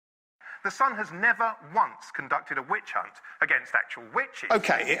The Sun has never once conducted a witch hunt against actual witches.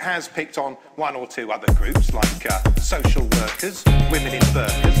 OK, it has picked on one or two other groups, like social workers, women in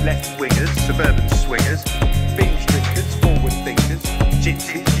burqas, left-wingers, suburban swingers, binge drinkers, forward thinkers,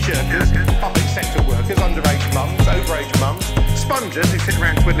 gypsies, shirkers, public sector workers, underage mums, overage mums, spongers who sit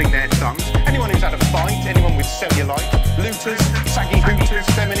around twiddling their thumbs, anyone who's had a fight, anyone with cellulite, looters, saggy hooters,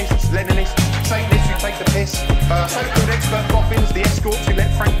 feminists, Leninists, Satanists who take the piss, so-called expert boffins, the escorts who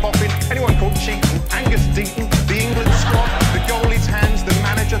let Frank boffin, anyone called Cheaton, Angus Deaton, the England squad, the goalie's hands, the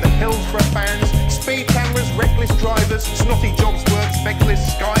manager, the Hillsborough fans, speed cameras, reckless drivers, snotty jobs works, feckless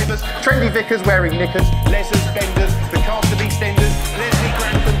skivers, trendy vicars wearing knickers, lessers, benders, the cast of EastEnders, Leslie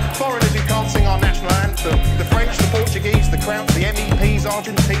Grantham, foreigners who can't sing our national anthem, the French, the Portuguese, the Krauts, the MEPs,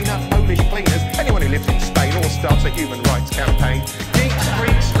 Argentina, Polish cleaners, anyone who lives in Spain or starts a human rights campaign, geeks,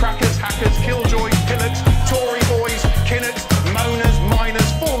 freaks, crackers, hackers, killjoys, pillocks, Tory boys, Kinnocks, moaners,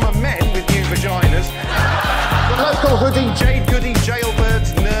 miners, former men with new vaginas, the local hoodie, jade goody,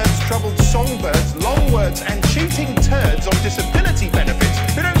 jailbirds, nerds, troubled songbirds, long words and cheating turds on disability benefits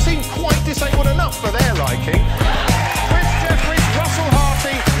who don't seem quite disabled enough for their liking, Chris Jeffries, Russell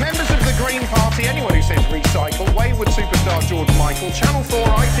Harty, members of the Green Party, anyone who says recycle, wayward superstar George Michael, Channel 4,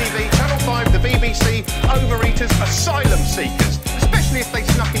 ITV, Channel 5, the BBC, overeaters, asylum seekers, especially if they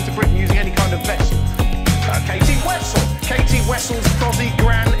snuck into Britain using any kind of vessel. Katie Wessel's Fozzie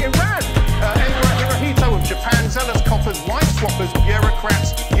Gran Iran, Emira Hirohito of Japan, zealous coppers, wife swappers,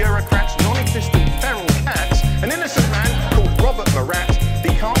 bureaucrats, non-existent feral cats, an innocent man called Robert Murat,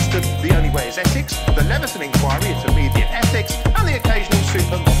 the cast of The Only Way is Essex, the Leveson Inquiry into media ethics, and the occasional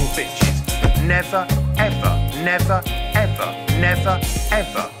supermodel bitches. But never, ever, never, ever, never,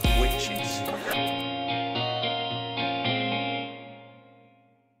 ever